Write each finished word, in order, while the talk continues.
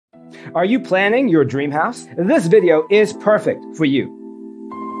Are you planning your dream house? This video is perfect for you.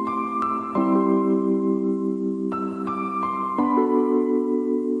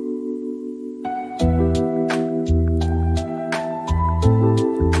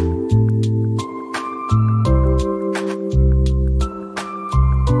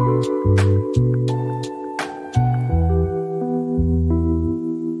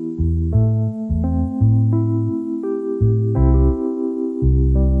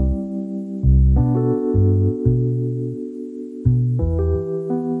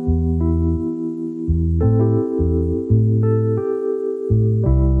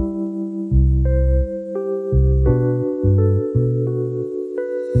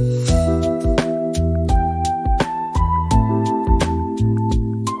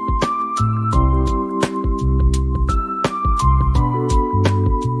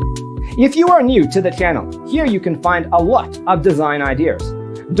 If you are new to the channel, here you can find a lot of design ideas.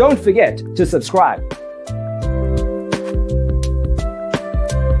 Don't forget to subscribe.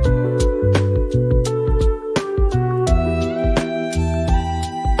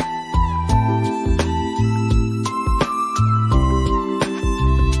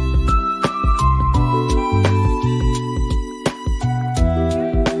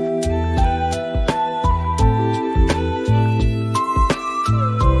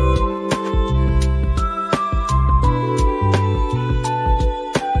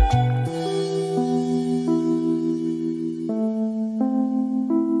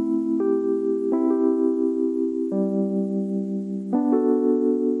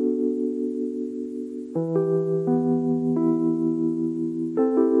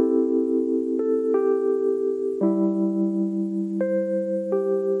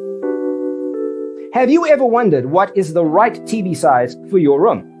 Have you ever wondered what is the right TV size for your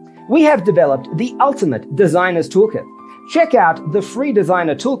room? We have developed the ultimate designer's toolkit. Check out the free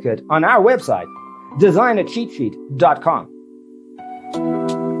designer toolkit on our website, designercheatsheet.com.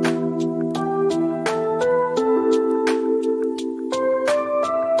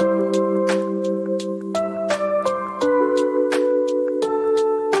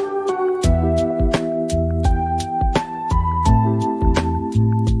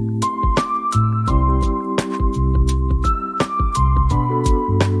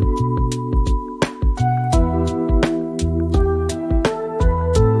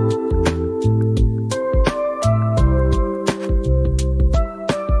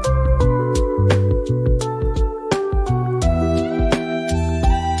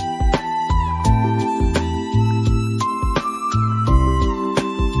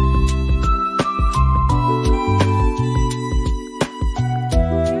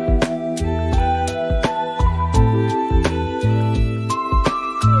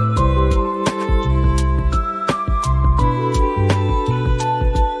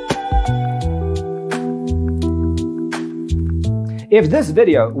 If this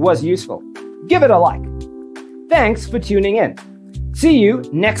video was useful, give it a like. Thanks for tuning in. See you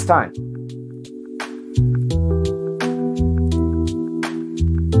next time.